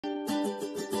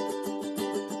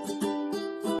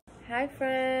Hi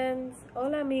friends,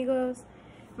 hola amigos.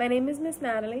 My name is Miss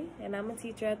Natalie and I'm a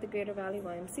teacher at the Greater Valley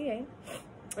YMCA.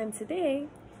 And today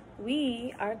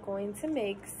we are going to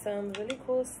make some really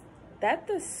cool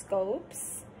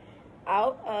stethoscopes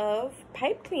out of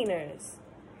pipe cleaners.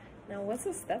 Now what's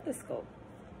a stethoscope?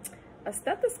 A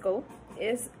stethoscope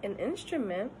is an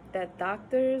instrument that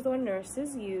doctors or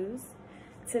nurses use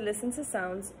to listen to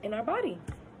sounds in our body.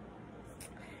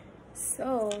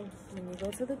 So when you go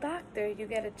to the doctor, you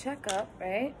get a checkup,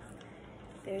 right?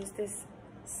 There's this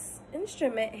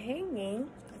instrument hanging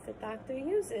that the doctor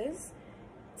uses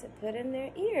to put in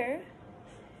their ear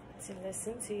to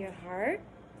listen to your heart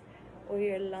or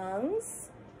your lungs,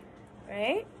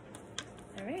 right?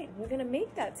 All right, we're gonna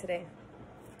make that today.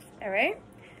 All right,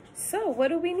 so what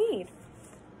do we need?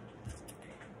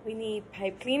 We need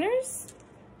pipe cleaners.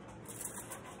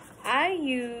 I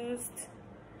used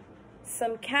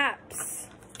some caps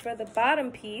for the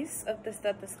bottom piece of the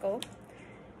stethoscope,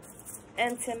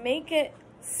 and to make it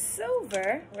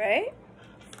silver, right,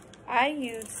 I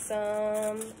used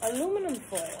some aluminum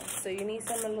foil. So you need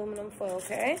some aluminum foil,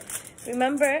 okay?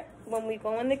 Remember, when we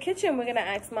go in the kitchen, we're gonna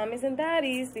ask mommies and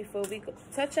daddies before we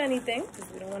touch anything,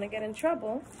 because we don't want to get in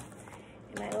trouble.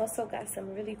 And I also got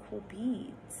some really cool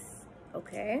beads,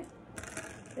 okay?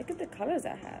 Look at the colors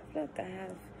I have. Look, I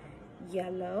have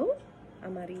yellow,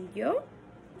 amarillo,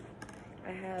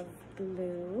 I have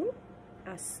blue,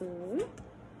 azul,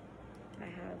 I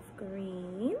have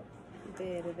green,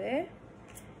 verde,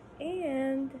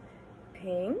 and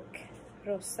pink,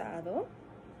 rosado,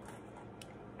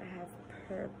 I have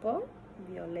purple,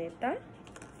 violeta.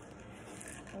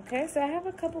 Okay, so I have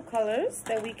a couple colors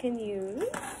that we can use,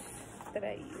 that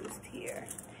I used here.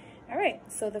 All right,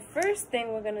 so the first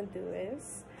thing we're gonna do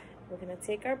is we're gonna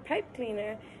take our pipe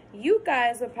cleaner. You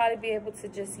guys will probably be able to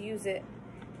just use it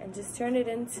and just turn it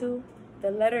into the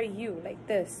letter U like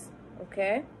this,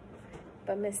 okay?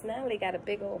 But Miss Natalie got a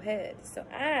big old head, so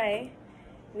I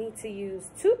need to use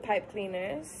 2 pipe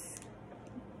cleaners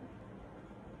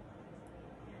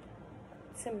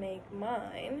to make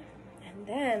mine. And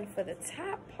then for the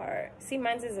top part, see,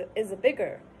 mine is a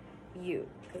bigger U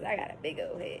because I got a big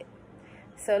old head.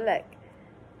 So look,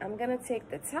 I'm gonna take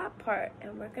the top part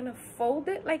and we're gonna fold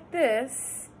it like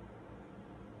this.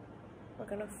 We're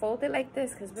gonna fold it like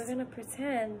this because we're gonna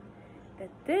pretend that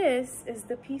this is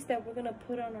the piece that we're gonna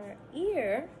put on our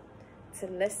ear to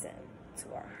listen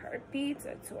to our heartbeats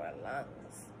or to our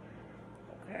lungs,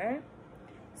 okay?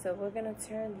 So we're gonna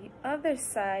turn the other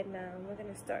side now and we're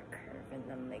gonna start curving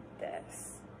them like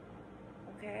this,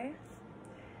 okay?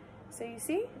 So you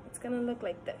see, it's gonna look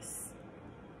like this,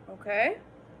 okay?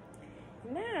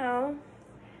 Now,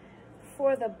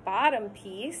 for the bottom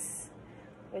piece,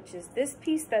 which is this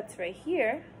piece that's right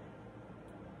here,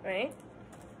 right?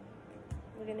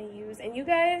 We're gonna use, and you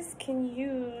guys can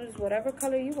use whatever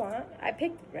color you want. I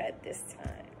picked red this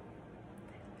time.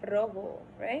 Rojo,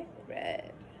 right?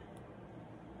 Red.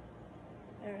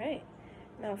 All right.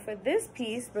 Now for this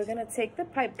piece, we're gonna take the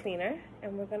pipe cleaner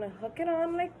and we're gonna hook it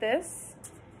on like this,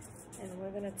 and we're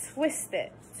gonna twist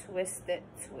it, twist it,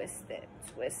 twist it,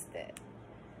 twist it.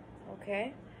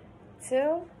 Okay?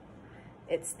 Till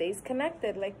it stays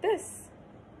connected like this.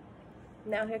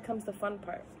 Now here comes the fun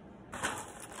part.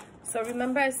 So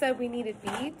remember I said we needed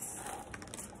beads?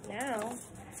 Now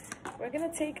we're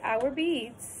gonna take our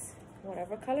beads,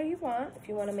 whatever color you want. If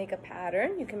you want to make a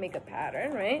pattern, you can make a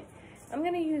pattern, right? I'm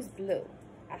gonna use blue,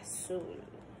 azul.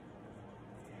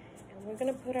 And we're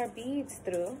gonna put our beads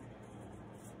through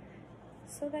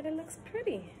so that it looks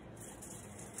pretty.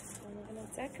 And we're gonna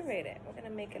decorate it. We're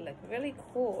gonna make it look really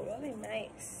cool, really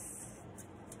nice.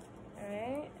 All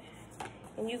right?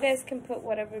 And you guys can put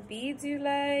whatever beads you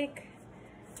like.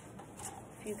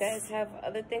 If you guys have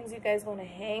other things you guys want to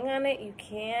hang on it, you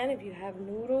can. If you have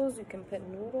noodles, you can put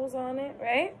noodles on it,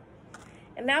 right?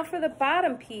 And now for the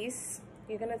bottom piece,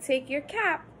 you're gonna take your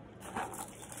cap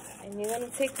and you're gonna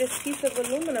take this piece of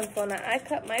aluminum foil. Now I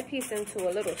cut my piece into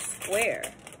a little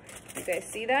square. You guys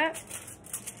see that?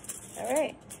 All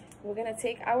right, we're gonna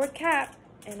take our cap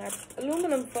and our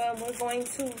aluminum foil and we're going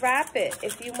to wrap it.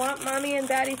 If you want mommy and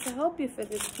daddy to help you for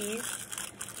this piece,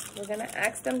 we're gonna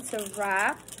ask them to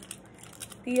wrap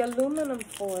the aluminum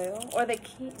foil or the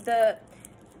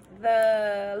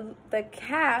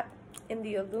cap in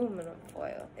the aluminum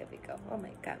foil. There we go. Oh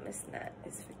my God, Miss Nat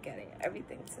is forgetting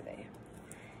everything today.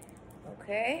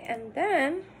 Okay, and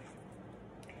then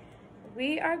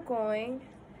we are going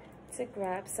to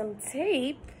grab some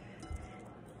tape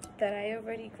that I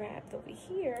already grabbed over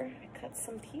here. I cut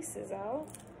some pieces out.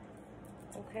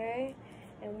 Okay,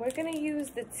 and we're gonna use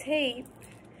the tape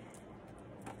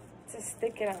to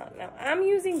stick it on. Now, I'm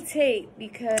using tape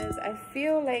because I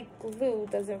feel like glue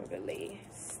doesn't really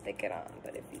stick it on.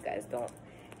 But if you guys don't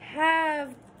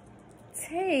have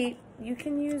tape, you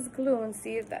can use glue and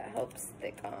see if that helps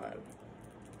stick on.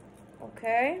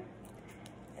 Okay?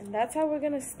 And that's how we're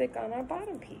going to stick on our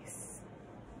bottom piece.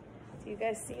 Do you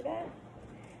guys see that?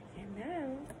 And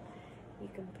now, you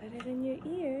can put it in your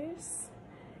ears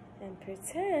and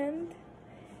pretend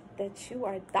that you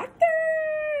are doctors.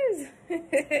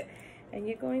 And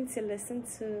you're going to listen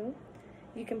to,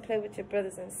 you can play with your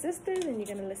brothers and sisters, and you're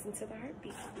going to listen to the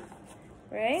heartbeat.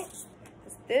 Right?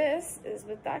 Because this is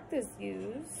what doctors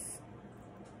use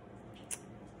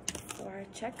for our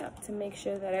checkup, to make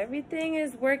sure that everything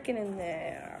is working in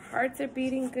there. Our hearts are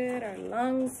beating good, our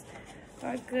lungs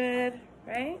are good,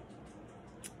 right?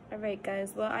 All right,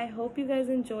 guys. Well, I hope you guys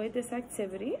enjoyed this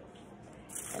activity.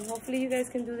 And hopefully you guys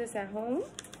can do this at home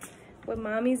with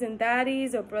mommies and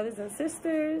daddies or brothers and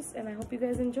sisters. And I hope you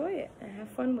guys enjoy it and have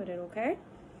fun with it, okay?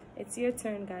 It's your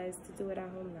turn, guys, to do it at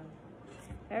home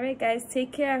now. All right, guys.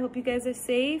 Take care. I hope you guys are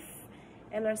safe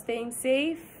and are staying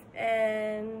safe.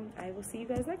 And I will see you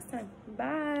guys next time.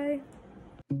 Bye.